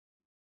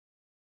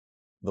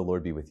The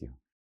Lord be with you.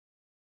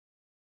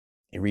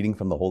 A reading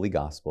from the Holy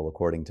Gospel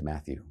according to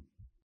Matthew.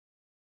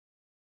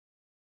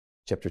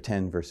 Chapter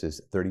 10,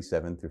 verses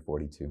 37 through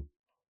 42.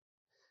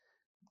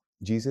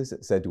 Jesus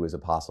said to his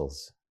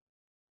apostles,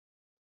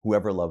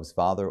 "Whoever loves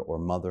father or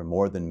mother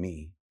more than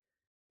me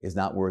is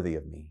not worthy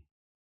of me.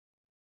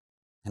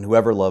 And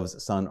whoever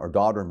loves son or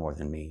daughter more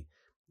than me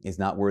is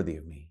not worthy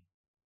of me.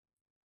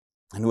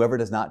 And whoever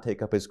does not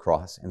take up his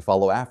cross and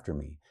follow after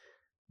me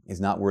is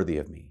not worthy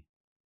of me.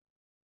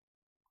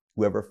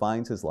 Whoever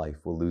finds his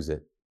life will lose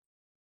it.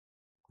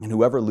 And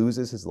whoever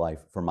loses his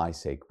life for my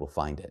sake will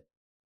find it.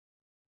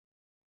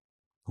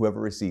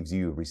 Whoever receives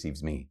you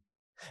receives me.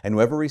 And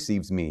whoever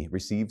receives me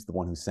receives the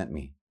one who sent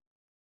me.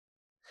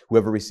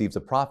 Whoever receives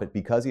a prophet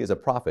because he is a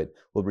prophet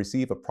will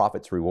receive a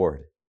prophet's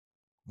reward.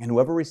 And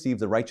whoever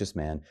receives a righteous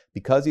man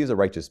because he is a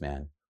righteous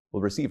man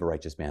will receive a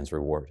righteous man's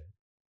reward.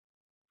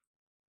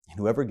 And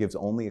whoever gives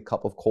only a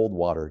cup of cold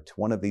water to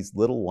one of these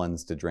little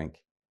ones to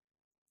drink,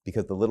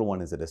 because the little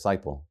one is a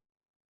disciple,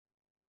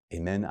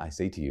 amen, I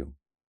say to you,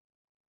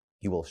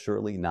 he will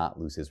surely not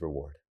lose his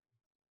reward."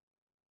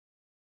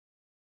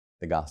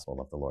 The Gospel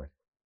of the Lord.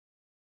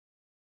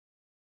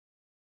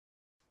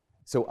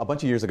 So a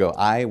bunch of years ago,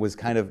 I was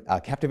kind of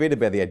captivated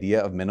by the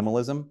idea of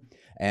minimalism.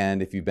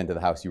 And if you've been to the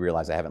house, you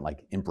realize I haven't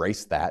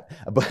embraced that.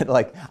 But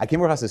I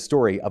came across this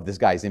story of this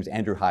guy. His name's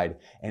Andrew Hyde.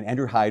 And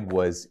Andrew Hyde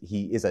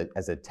is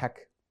a tech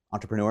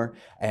entrepreneur,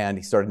 and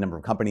he started a number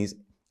of companies.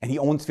 And he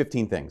owns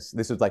 15 things.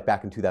 This was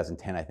back in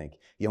 2010, I think.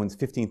 He owns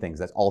 15 things.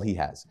 That's all he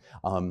has.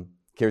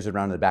 Carries it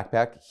around in a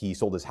backpack. He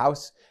sold his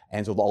house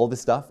and sold all of his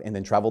stuff and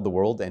then traveled the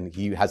world. And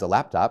he has a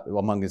laptop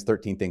among his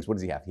 13 things. What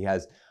does he have? He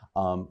has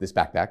this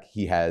backpack.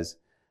 He has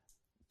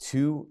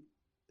 2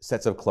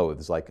 sets of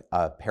clothes, like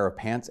a pair of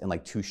pants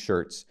and 2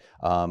 shirts,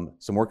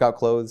 some workout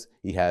clothes.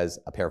 He has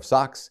a pair of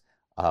socks,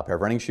 a pair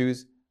of running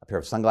shoes, a pair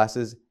of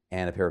sunglasses,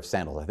 and a pair of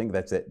sandals. I think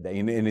that's it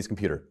in his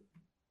computer.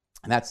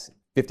 And that's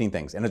 15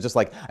 things. And it's just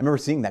I remember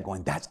seeing that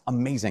going, that's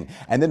amazing.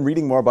 And then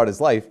reading more about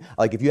his life,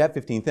 if you have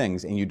 15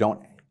 things and you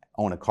don't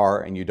own a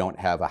car and you don't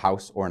have a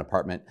house or an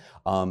apartment,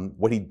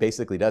 what he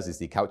basically does is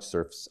he couch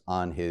surfs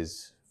on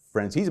his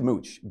friends. He's a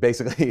mooch,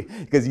 basically,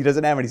 because he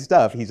doesn't have any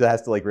stuff. He just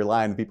has to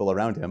rely on the people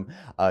around him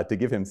to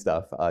give him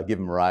stuff, give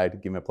him a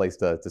ride, give him a place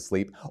to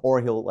sleep, or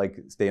he'll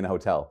stay in a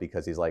hotel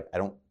because he's I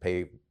don't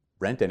pay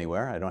rent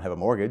anywhere. I don't have a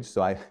mortgage,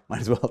 so I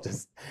might as well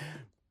just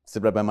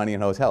sit up my money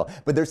in a hotel.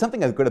 But there's something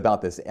good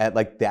about this,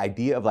 the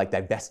idea of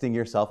divesting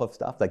yourself of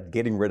stuff,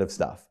 getting rid of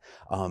stuff.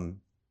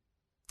 And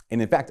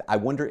in fact, I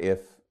wonder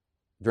if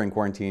during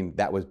quarantine,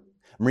 that was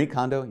Marie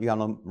Kondo. You all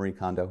know Marie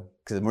Kondo?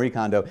 Because Marie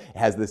Kondo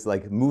has this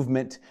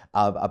movement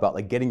about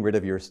getting rid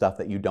of your stuff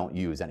that you don't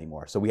use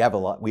anymore. So we have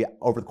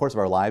over the course of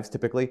our lives,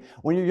 typically,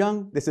 when you're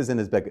young, this isn't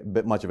as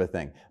much of a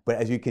thing. But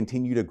as you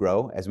continue to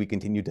grow, as we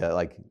continue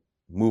to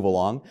move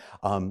along,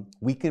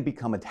 we can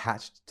become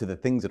attached to the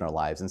things in our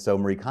lives. And so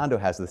Marie Kondo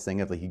has this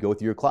thing of you go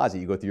through your closet,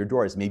 you go through your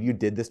drawers. Maybe you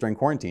did this during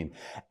quarantine.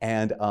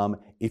 And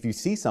if you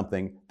see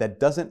something that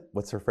doesn't,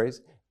 what's her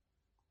phrase?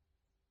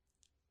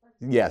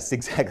 Yes,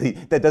 exactly.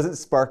 That doesn't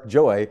spark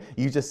joy.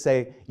 You just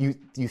say, you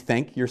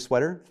thank your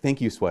sweater. Thank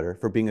you, sweater,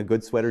 for being a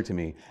good sweater to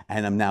me.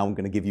 And I'm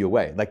going to give you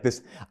away.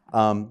 This,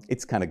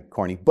 it's kind of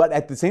corny. But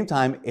at the same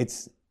time,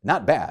 it's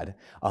not bad.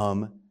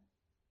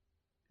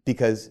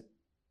 Because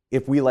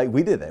if we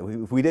did that,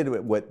 if we did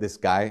what this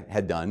guy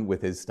had done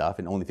with his stuff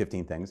and only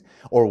 15 things,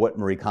 or what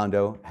Marie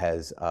Kondo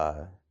has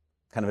kind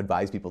of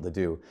advised people to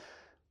do,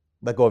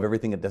 let go of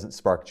everything that doesn't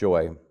spark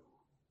joy,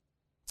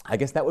 I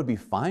guess that would be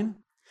fine.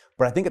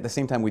 But I think at the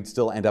same time, we'd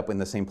still end up in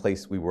the same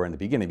place we were in the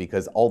beginning,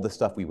 because all the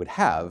stuff we would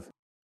have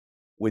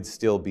would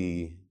still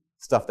be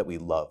stuff that we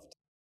loved.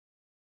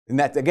 And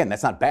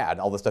that's not bad.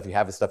 All the stuff you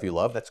have is stuff you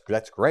love.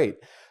 That's great.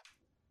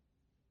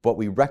 But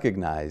we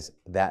recognize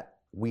that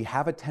we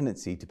have a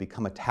tendency to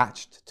become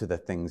attached to the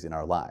things in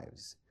our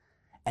lives.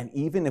 And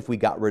even if we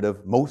got rid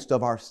of most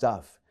of our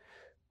stuff,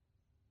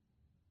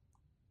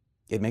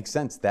 it makes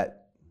sense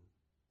that,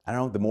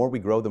 the more we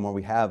grow, the more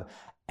we have,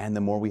 and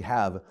the more we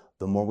have,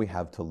 the more we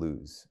have to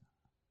lose.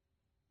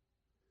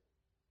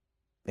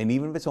 And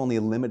even if it's only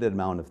a limited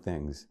amount of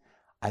things,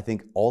 I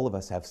think all of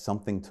us have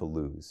something to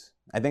lose.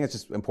 I think it's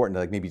just important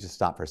to maybe just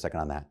stop for a second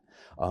on that.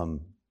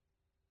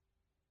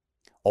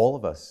 All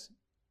of us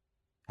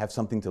have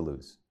something to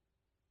lose.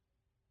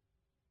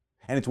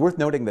 And it's worth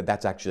noting that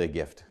that's actually a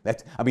gift.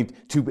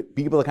 To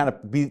be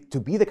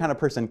the kind of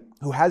person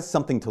who has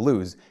something to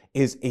lose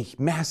is a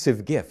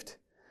massive gift.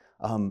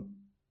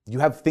 You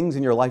have things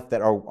in your life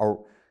that are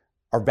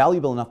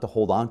valuable enough to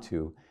hold on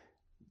to.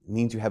 It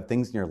means you have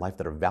things in your life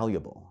that are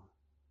valuable.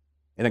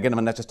 And again,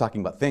 I'm not just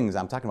talking about things,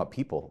 I'm talking about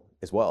people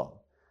as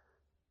well.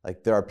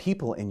 There are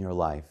people in your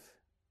life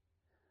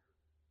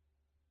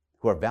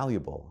who are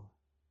valuable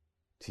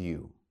to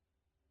you.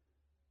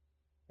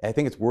 And I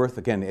think it's worth,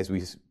 again, as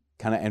we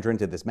kind of enter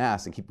into this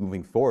Mass and keep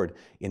moving forward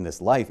in this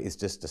life, is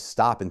just to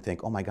stop and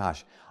think, oh my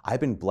gosh,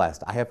 I've been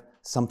blessed. I have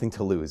something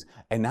to lose.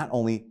 And not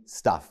only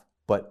stuff,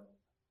 but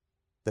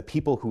the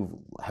people who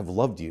have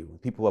loved you,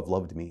 people who have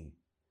loved me.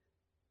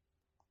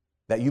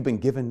 That you've been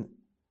given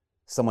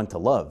someone to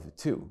love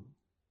too.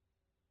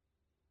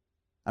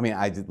 I mean,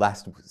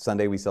 last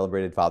Sunday we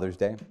celebrated Father's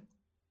Day.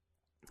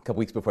 A couple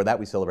weeks before that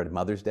we celebrated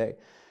Mother's Day.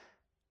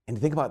 And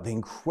to think about the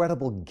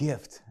incredible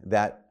gift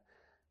that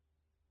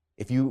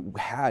if you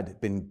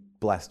had been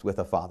blessed with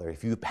a father,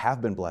 if you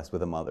have been blessed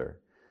with a mother,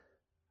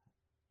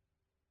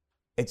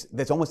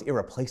 that's almost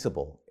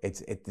irreplaceable.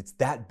 It's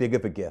that big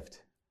of a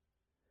gift.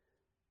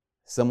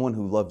 Someone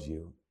who loves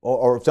you,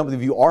 or some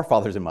of you are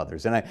fathers and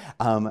mothers, and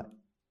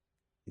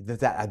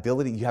that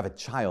ability, you have a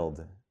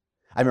child.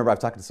 I remember I've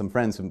talked to some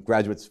friends, some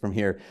graduates from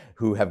here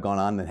who have gone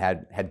on and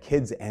had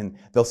kids, and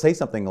they'll say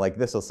something like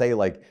this. They'll say,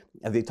 like,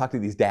 they talk to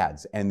these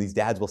dads, and these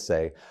dads will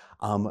say,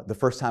 the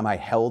first time I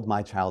held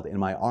my child in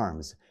my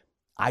arms,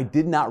 I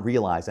did not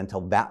realize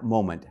until that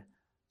moment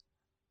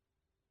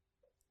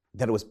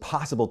that it was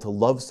possible to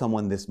love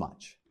someone this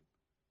much.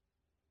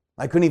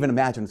 I couldn't even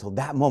imagine until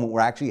that moment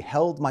where I actually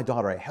held my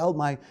daughter, I held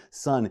my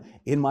son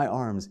in my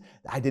arms.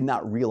 I did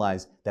not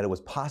realize that it was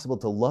possible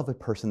to love a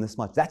person this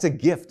much. That's a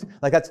gift.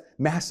 Like, that's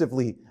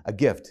massively a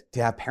gift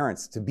to have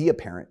parents, to be a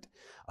parent,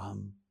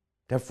 to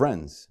have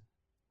friends.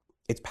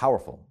 It's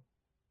powerful.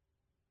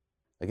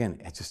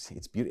 Again,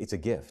 it's beautiful. It's a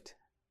gift.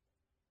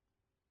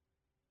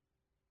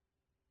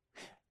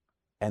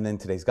 And then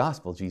today's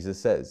gospel,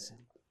 Jesus says,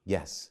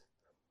 yes,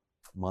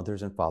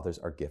 mothers and fathers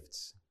are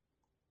gifts.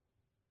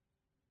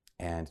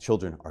 And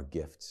children are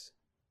gifts.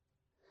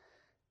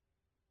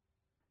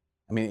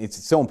 I mean,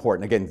 it's so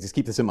important. Again, just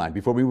keep this in mind.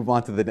 Before we move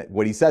on to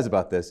what he says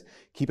about this,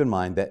 keep in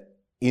mind that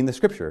in the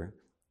scripture,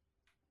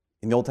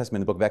 in the Old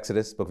Testament, the book of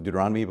Exodus, book of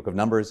Deuteronomy, book of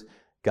Numbers,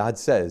 God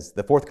says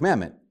the fourth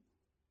commandment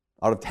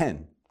out of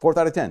 10, fourth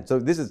out of 10. So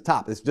this is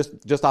top. It's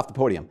just off the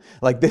podium.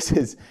 Like, this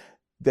is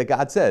that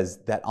God says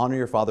that honor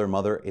your father and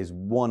mother is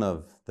one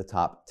of the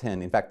top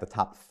 10. In fact, the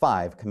top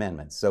 5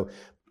 commandments. So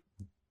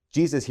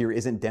Jesus here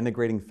isn't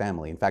denigrating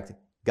family. In fact,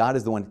 God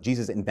is the one,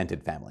 Jesus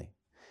invented family.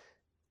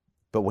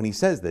 But when he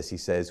says this, he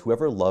says,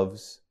 whoever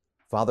loves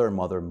father and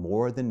mother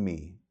more than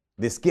me,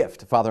 this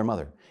gift, father and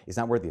mother, is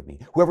not worthy of me.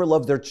 Whoever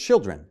loves their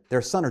children,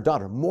 their son or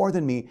daughter, more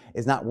than me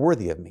is not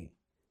worthy of me.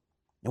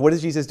 And what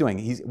is Jesus doing?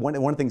 One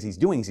of the things he's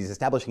doing is he's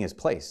establishing his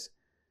place.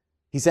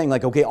 He's saying,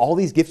 like, okay, all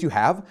these gifts you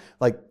have,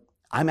 like,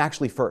 I'm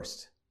actually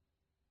first.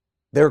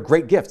 They're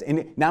great gifts.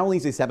 And not only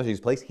is he establishing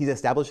his place, he's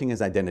establishing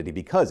his identity,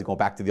 because, going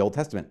back to the Old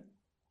Testament,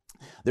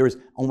 there is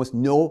almost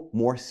no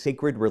more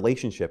sacred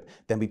relationship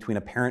than between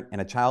a parent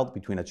and a child,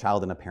 between a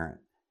child and a parent.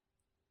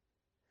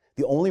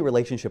 The only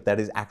relationship that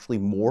is actually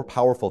more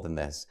powerful than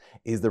this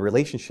is the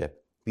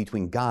relationship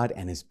between God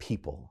and his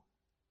people.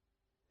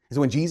 So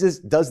when Jesus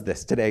does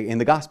this today in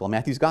the gospel,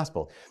 Matthew's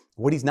gospel,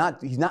 he's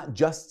not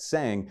just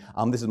saying,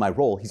 this is my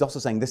role. He's also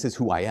saying, this is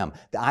who I am.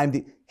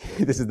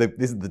 This is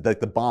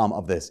the bomb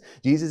of this.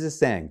 Jesus is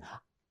saying,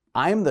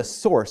 I am the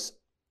source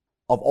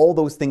of all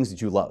those things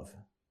that you love.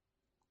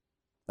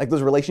 Like,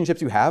 those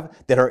relationships you have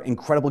that are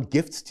incredible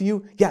gifts to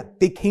you, yeah,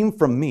 they came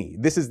from me.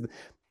 This is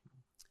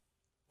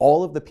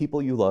all of the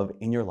people you love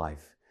in your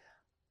life.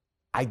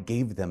 I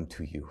gave them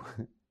to you.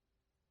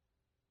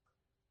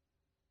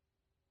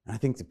 And I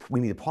think we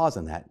need to pause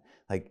on that.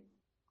 Like,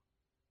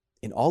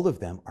 and all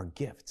of them are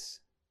gifts.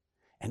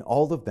 And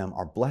all of them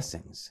are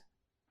blessings.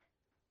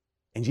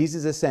 And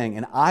Jesus is saying,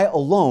 and I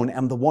alone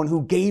am the one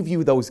who gave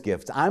you those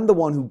gifts. I'm the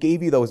one who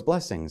gave you those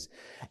blessings.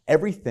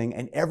 Everything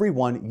and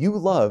everyone you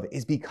love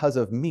is because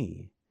of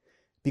me.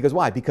 Because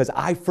why? Because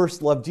I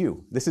first loved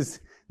you. This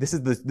is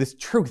this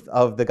truth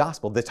of the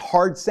gospel, this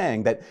hard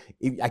saying that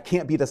I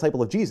can't be a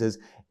disciple of Jesus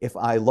if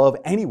I love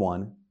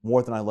anyone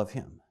more than I love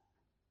him.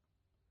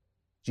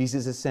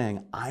 Jesus is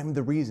saying, I'm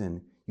the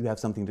reason you have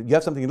something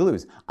to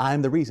lose.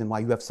 I'm the reason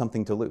why you have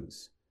something to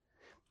lose.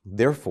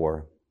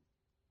 Therefore,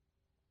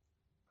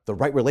 the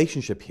right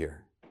relationship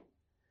here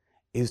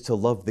is to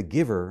love the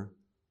giver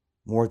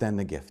more than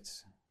the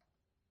gifts.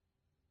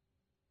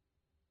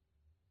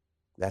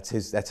 That's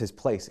his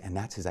place, and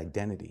that's his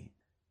identity.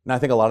 Now, I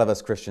think a lot of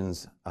us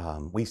Christians,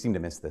 we seem to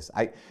miss this.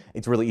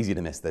 It's really easy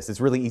to miss this.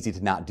 It's really easy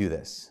to not do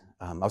this.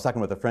 I was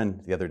talking with a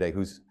friend the other day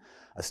who's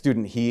a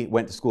student. He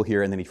went to school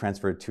here, and then he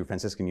transferred to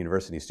Franciscan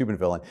University,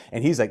 Steubenville,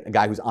 and he's like a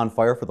guy who's on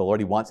fire for the Lord.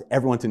 He wants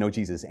everyone to know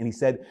Jesus. And he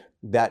said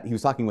that he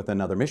was talking with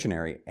another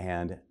missionary,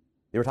 and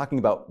they were talking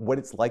about what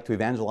it's like to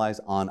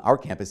evangelize on our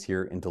campus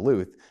here in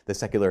Duluth, the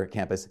secular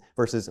campus,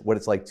 versus what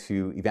it's like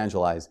to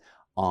evangelize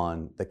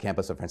on the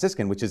campus of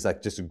Franciscan, which is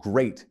like just a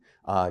great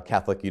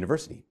Catholic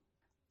university.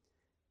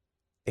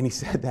 And he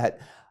said that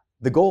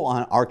the goal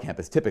on our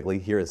campus, typically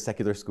here at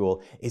secular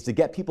school, is to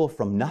get people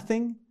from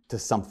nothing to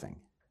something.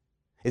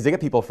 Is to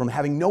get people from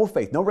having no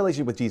faith, no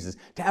relationship with Jesus,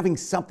 to having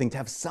something, to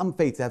have some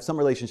faith, to have some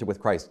relationship with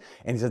Christ.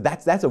 And he says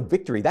that's a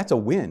victory, that's a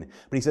win.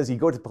 But he says you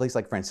go to a place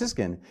like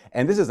Franciscan,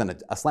 and this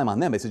isn't a slam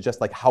on them, this is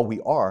just like how we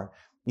are.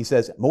 He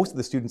says most of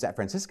the students at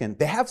Franciscan,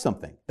 they have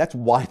something. That's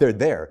why they're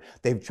there.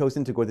 They've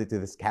chosen to go to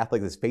this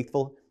Catholic, this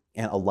faithful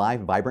and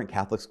alive, vibrant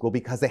Catholic school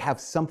because they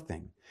have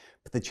something.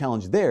 But the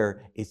challenge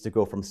there is to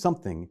go from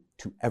something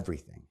to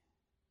everything.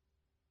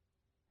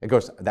 Of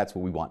course, that's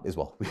what we want as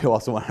well. We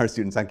also want our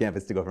students on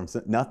campus to go from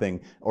nothing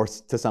or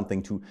to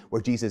something to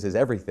where Jesus is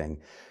everything.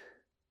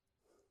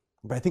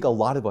 But I think a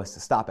lot of us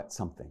stop at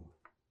something.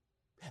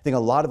 I think a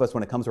lot of us,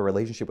 when it comes to a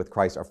relationship with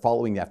Christ, are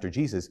following after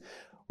Jesus.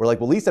 We're like,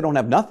 well, at least I don't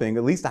have nothing.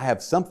 At least I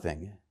have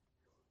something.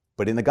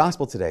 But in the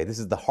gospel today, this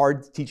is the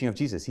hard teaching of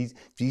Jesus.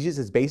 Jesus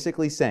is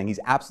basically saying, he's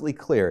absolutely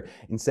clear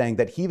in saying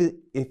that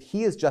if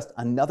he is just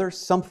another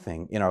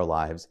something in our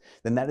lives,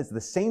 then that is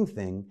the same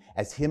thing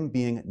as him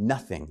being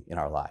nothing in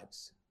our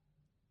lives.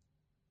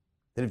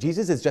 That if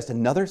Jesus is just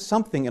another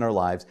something in our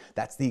lives,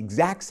 that's the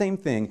exact same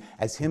thing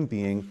as him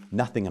being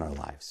nothing in our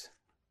lives.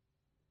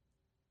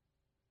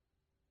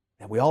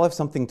 And we all have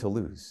something to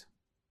lose.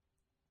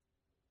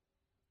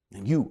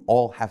 And you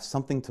all have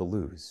something to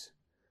lose.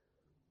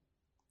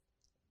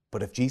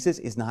 But if Jesus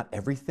is not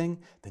everything,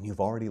 then you've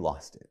already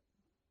lost it.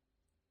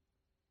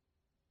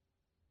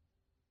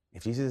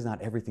 If Jesus is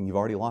not everything, you've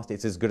already lost it.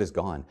 It's as good as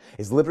gone.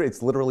 It's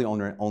literally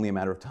only a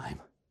matter of time.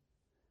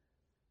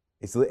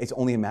 It's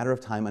only a matter of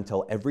time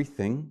until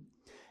everything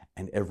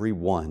and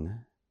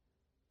everyone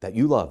that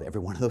you love,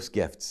 every one of those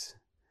gifts,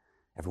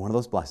 every one of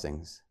those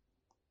blessings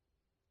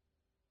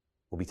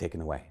will be taken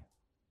away.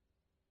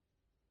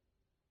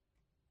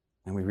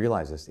 And we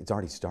realize this, it's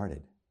already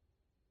started.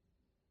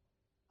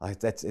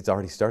 It's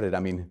already started. I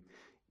mean,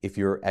 if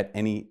you're at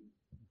any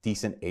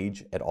decent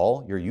age at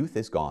all, your youth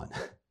is gone.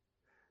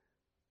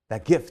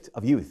 That gift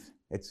of youth,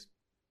 it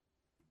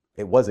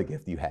was a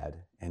gift you had,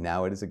 and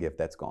now it is a gift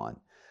that's gone.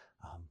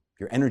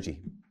 Your energy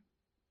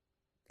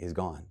is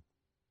gone.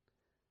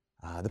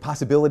 The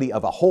possibility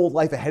of a whole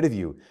life ahead of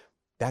you,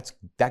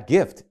 that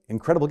gift,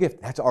 incredible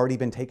gift, that's already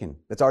been taken.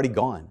 That's already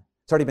gone.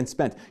 It's already been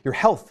spent. Your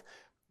health,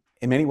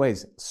 in many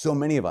ways, so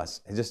many of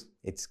us,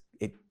 it's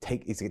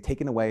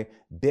taken away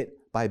bit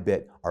by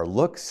bit. Our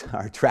looks,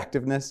 our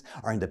attractiveness,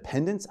 our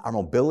independence, our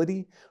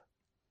mobility,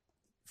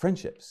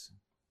 friendships.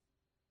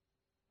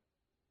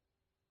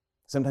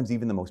 Sometimes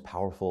even the most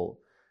powerful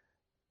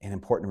and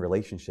important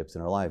relationships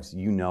in our lives,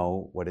 you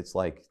know what it's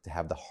like to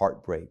have the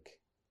heartbreak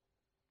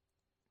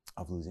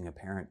of losing a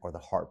parent, or the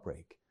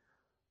heartbreak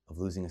of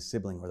losing a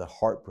sibling, or the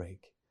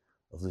heartbreak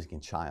of losing a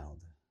child.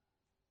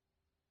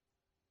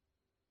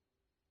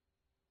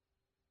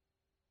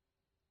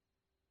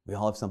 We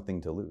all have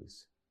something to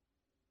lose.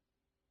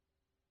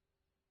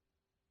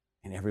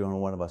 And every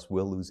one of us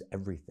will lose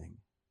everything.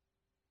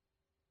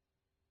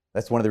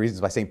 That's one of the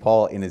reasons why St.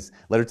 Paul, in his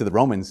letter to the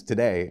Romans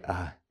today,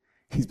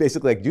 he's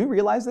basically like, do you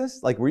realize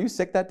this? Like, were you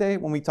sick that day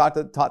when we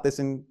taught this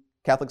in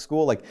Catholic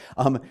school? Like,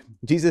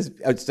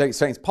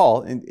 St.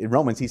 Paul in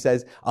Romans, he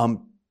says,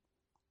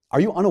 are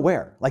you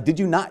unaware? Like, did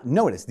you not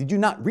notice? Did you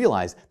not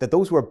realize that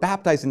those who were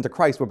baptized into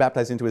Christ were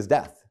baptized into his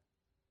death?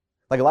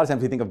 Like, a lot of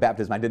times we think of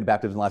baptism. I did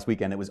baptism last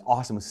weekend. It was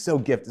awesome. It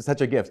was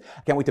such a gift.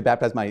 I can't wait to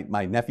baptize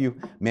my nephew.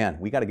 Man,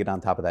 we got to get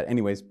on top of that.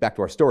 Anyways, back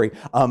to our story.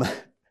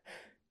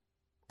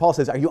 Paul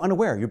says, are you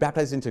unaware? You're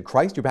baptized into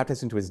Christ. You're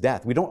baptized into his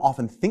death. We don't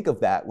often think of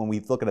that when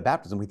we look at a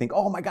baptism. We think,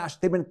 oh my gosh,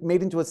 they've been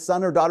made into a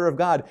son or daughter of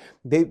God.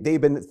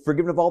 They've been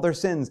forgiven of all their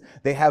sins.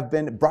 They have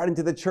been brought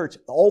into the church.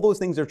 All those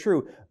things are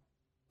true.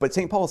 But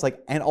St. Paul is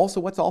like, and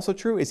also what's also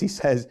true is he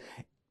says,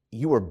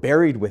 you were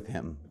buried with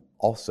him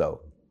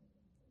also.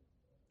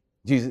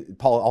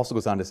 Paul also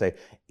goes on to say,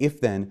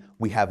 if then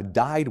we have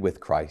died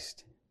with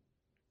Christ,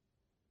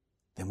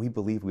 then we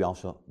believe we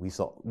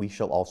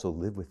shall also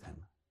live with him.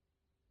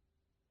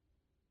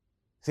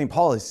 St.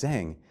 Paul is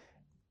saying,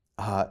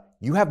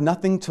 you have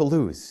nothing to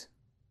lose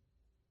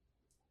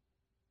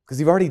because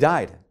you've already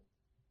died.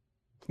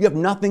 You have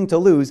nothing to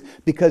lose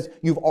because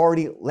you've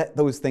already let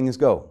those things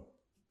go.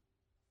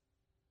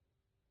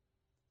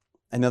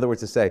 In other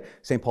words to say,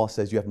 St. Paul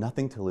says you have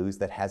nothing to lose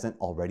that hasn't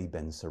already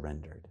been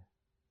surrendered.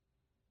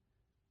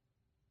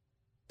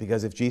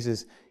 Because if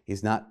Jesus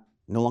is no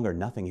longer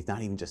nothing, he's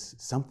not even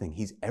just something,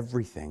 he's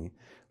everything,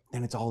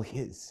 then it's all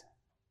his.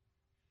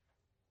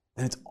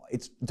 Then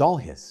it's all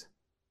his.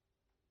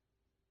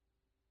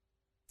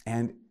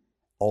 And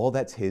all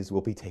that's his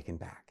will be taken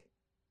back.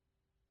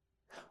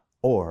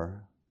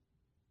 Or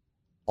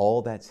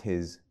all that's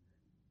his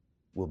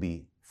will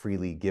be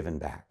freely given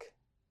back.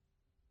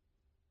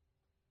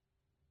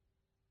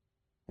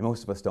 And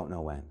most of us don't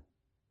know when.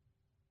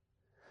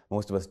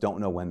 Most of us don't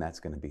know when that's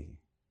going to be.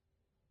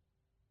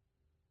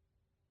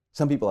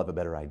 Some people have a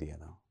better idea,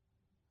 though,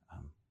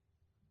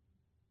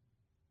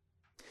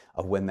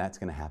 of when that's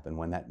going to happen,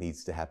 when that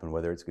needs to happen,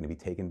 whether it's going to be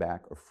taken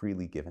back or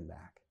freely given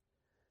back.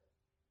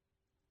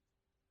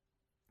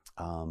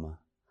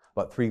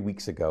 About 3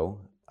 weeks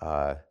ago,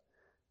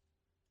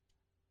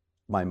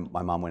 my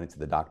mom went into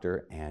the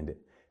doctor, and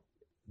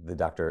the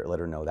doctor let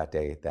her know that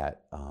day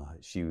that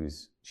she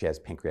has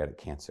pancreatic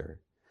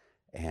cancer,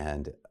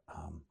 and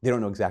they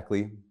don't know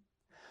exactly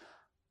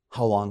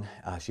how long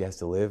she has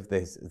to live.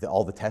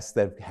 All the tests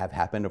that have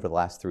happened over the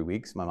last 3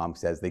 weeks, my mom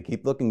says they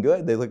keep looking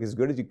good. They look as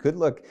good as you could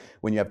look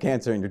when you have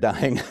cancer and you're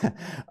dying.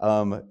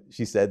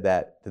 She said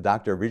that the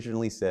doctor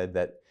originally said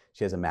that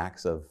she has a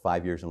max of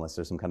 5 years unless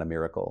there's some kind of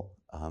miracle.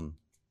 And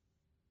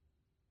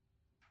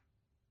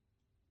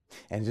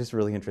it's just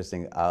really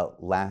interesting.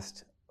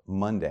 Last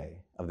Monday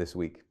of this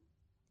week,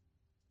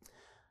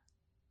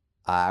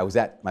 I was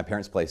at my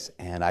parents' place,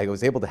 and I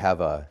was able to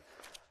have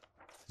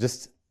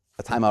just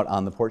a time out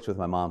on the porch with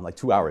my mom, like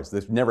 2 hours.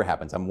 This never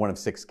happens. I'm one of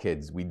 6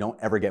 kids. We don't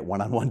ever get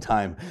one-on-one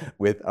time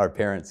with our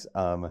parents.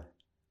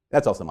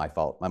 That's also my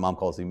fault. My mom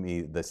calls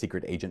me the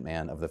secret agent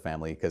man of the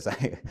family because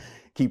I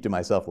keep to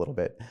myself a little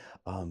bit.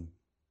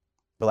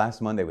 But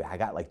last Monday, I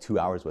got like 2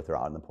 hours with her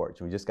out on the porch,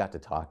 and we just got to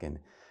talking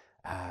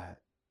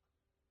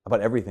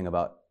about everything,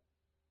 about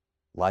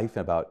life,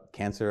 about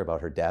cancer, about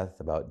her death,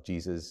 about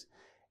Jesus,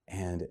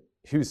 and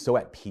she was so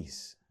at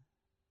peace.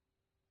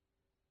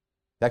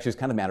 Actually, was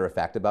kind of matter of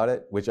fact about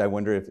it, which I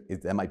wonder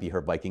if that might be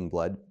her Viking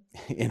blood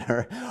in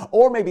her,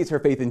 or maybe it's her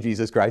faith in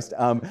Jesus Christ,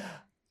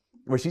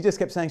 where she just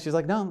kept saying, she's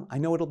like, no, I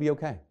know it'll be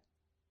okay.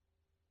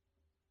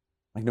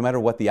 Like, no matter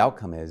what the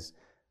outcome is,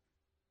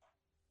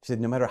 she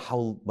said, no matter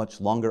how much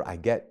longer I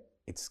get,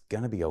 it's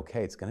going to be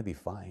okay. It's going to be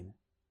fine.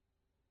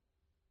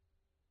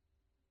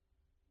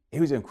 It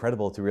was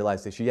incredible to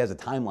realize that she has a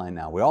timeline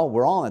now. We're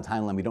all on a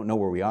timeline. We don't know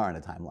where we are in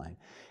a timeline.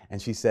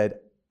 And she said,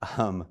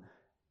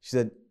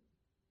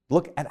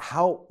 look at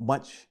how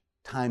much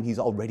time he's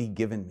already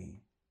given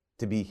me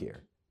to be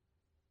here.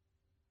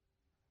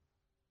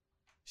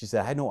 She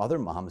said, I know other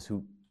moms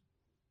who,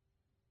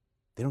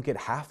 they don't get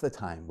half the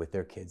time with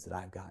their kids that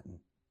I've gotten.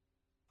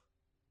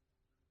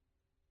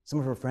 Some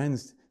of her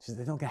friends, she said,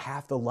 they don't get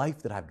half the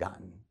life that I've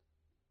gotten.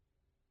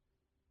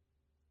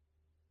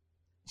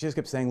 She just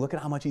kept saying, look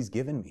at how much he's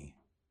given me.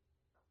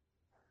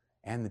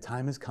 And the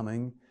time is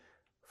coming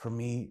for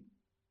me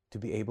to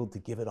be able to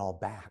give it all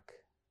back.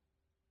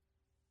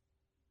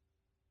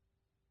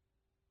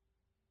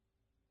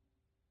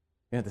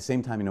 And at the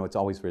same time, it's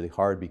always really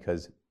hard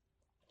because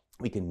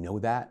we can know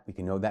that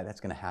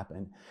that's going to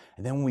happen.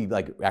 And then when we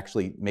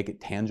actually make it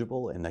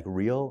tangible and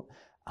real,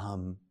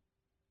 you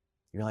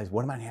realize,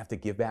 what am I going to have to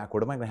give back?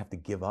 What am I going to have to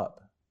give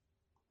up?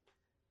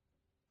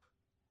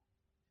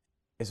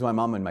 And so my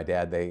mom and my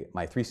dad,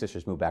 my 3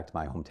 sisters moved back to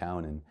my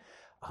hometown, and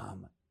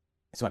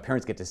so my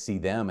parents get to see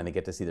them, and they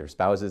get to see their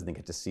spouses, and they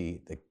get to see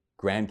the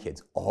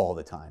grandkids all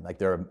the time.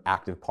 They're an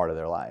active part of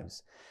their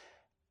lives.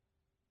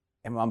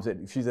 And Mom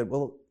said,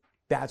 well,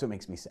 that's what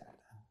makes me sad.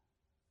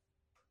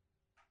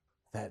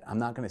 That I'm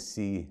not going to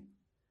see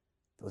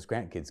those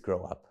grandkids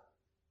grow up.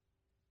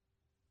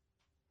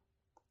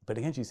 But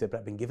again, she said, but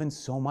I've been given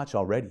so much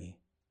already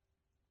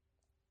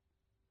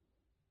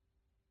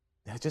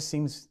that it just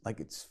seems like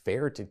it's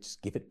fair to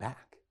just give it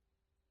back.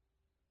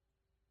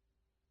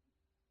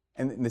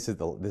 And this is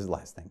the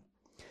last thing.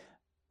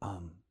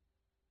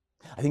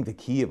 I think the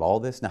key of all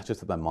this, not just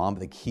with my mom,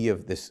 but the key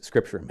of this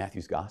scripture in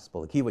Matthew's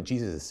gospel, the key of what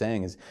Jesus is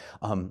saying is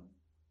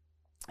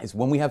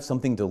when we have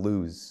something to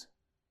lose,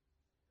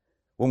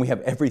 when we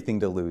have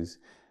everything to lose,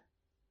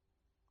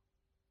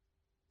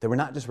 that we're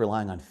not just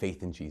relying on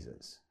faith in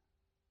Jesus.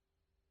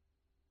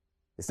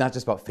 It's not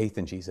just about faith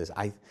in Jesus.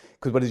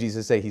 Because what does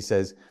Jesus say? He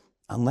says,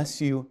 unless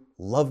you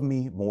love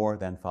me more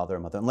than father or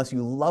mother, unless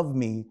you love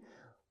me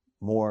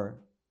more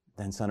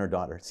than son or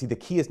daughter. See, the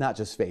key is not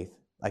just faith.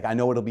 I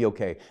know it'll be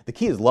okay. The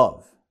key is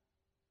love.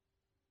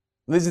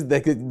 This is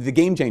the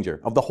game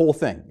changer of the whole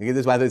thing. This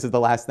is why this is the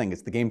last thing.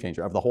 It's the game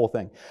changer of the whole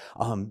thing.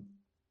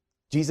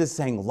 Jesus is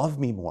saying, love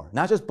me more.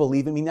 Not just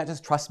believe in me, not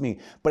just trust me,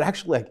 but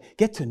actually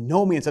get to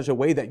know me in such a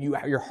way that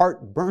your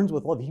heart burns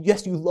with love.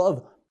 Yes, you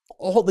love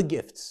all the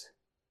gifts.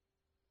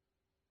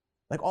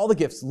 All the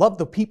gifts. Love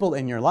the people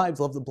in your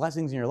lives. Love the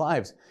blessings in your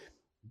lives.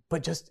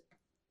 But just,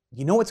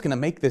 what's going to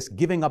make this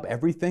giving up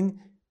everything,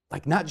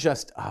 not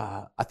just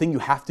a thing you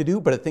have to do,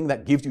 but a thing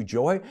that gives you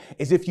joy,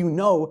 is if you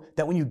know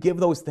that when you give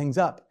those things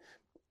up,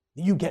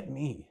 you get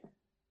me.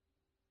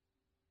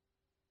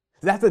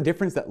 That's the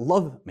difference that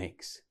love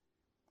makes.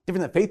 The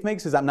difference that faith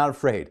makes is I'm not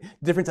afraid.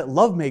 The difference that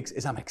love makes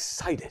is I'm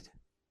excited.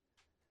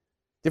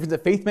 The difference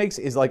that faith makes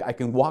is I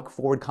can walk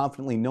forward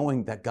confidently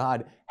knowing that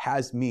God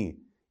has me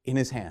in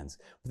his hands.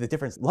 But the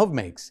difference love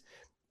makes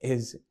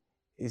is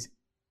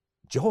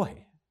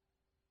joy.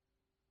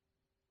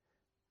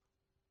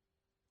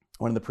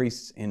 One of the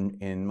priests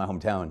in my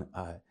hometown,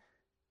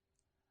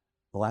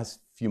 the last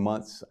few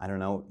months, I don't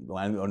know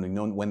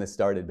when this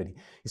started, but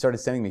he started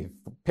sending me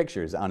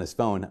pictures on his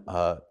phone,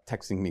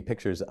 texting me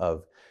pictures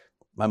of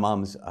my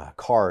mom's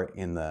car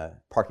in the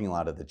parking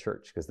lot of the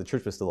church, because the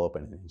church was still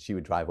open, and she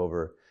would drive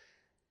over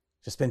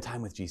to spend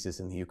time with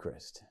Jesus in the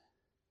Eucharist.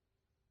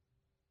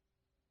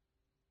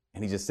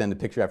 And he just send a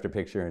picture after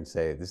picture and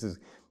say, this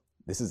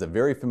is a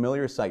very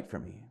familiar sight for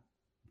me.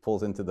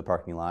 Pulls into the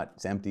parking lot,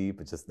 it's empty,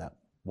 but just that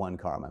one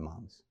car, my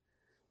mom's.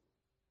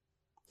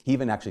 He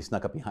even actually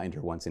snuck up behind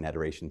her once in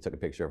adoration, took a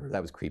picture of her.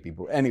 That was creepy.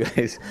 But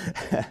anyways,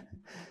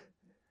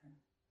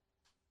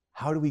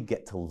 how do we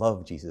get to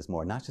love Jesus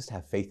more? Not just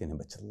have faith in him,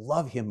 but to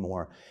love him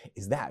more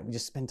is that we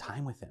just spend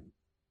time with him.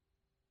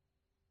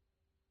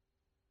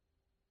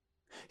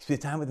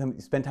 Spend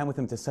time with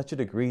him to such a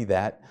degree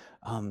that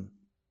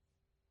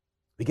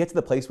we get to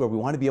the place where we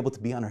want to be able to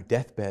be on our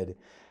deathbed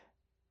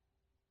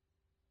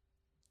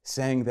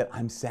saying that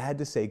I'm sad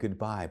to say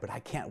goodbye, but I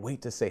can't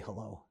wait to say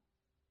hello.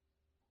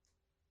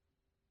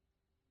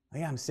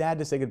 I'm sad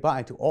to say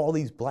goodbye to all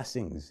these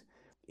blessings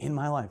in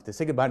my life, to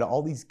say goodbye to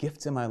all these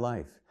gifts in my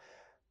life.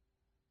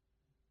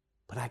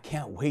 But I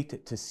can't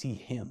wait to see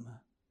him.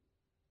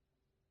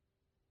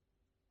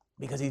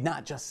 Because he's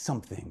not just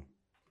something.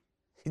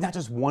 He's not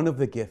just one of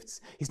the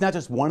gifts. He's not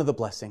just one of the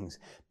blessings,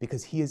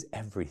 because he is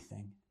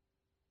everything.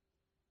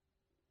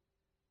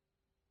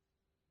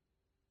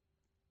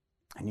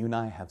 And you and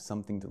I have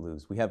something to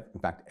lose. We have, in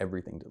fact,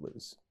 everything to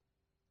lose.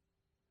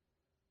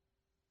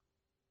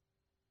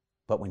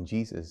 But when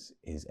Jesus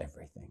is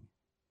everything,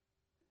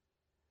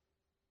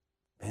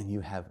 then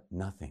you have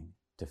nothing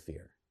to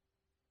fear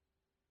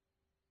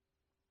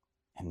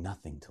and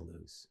nothing to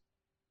lose.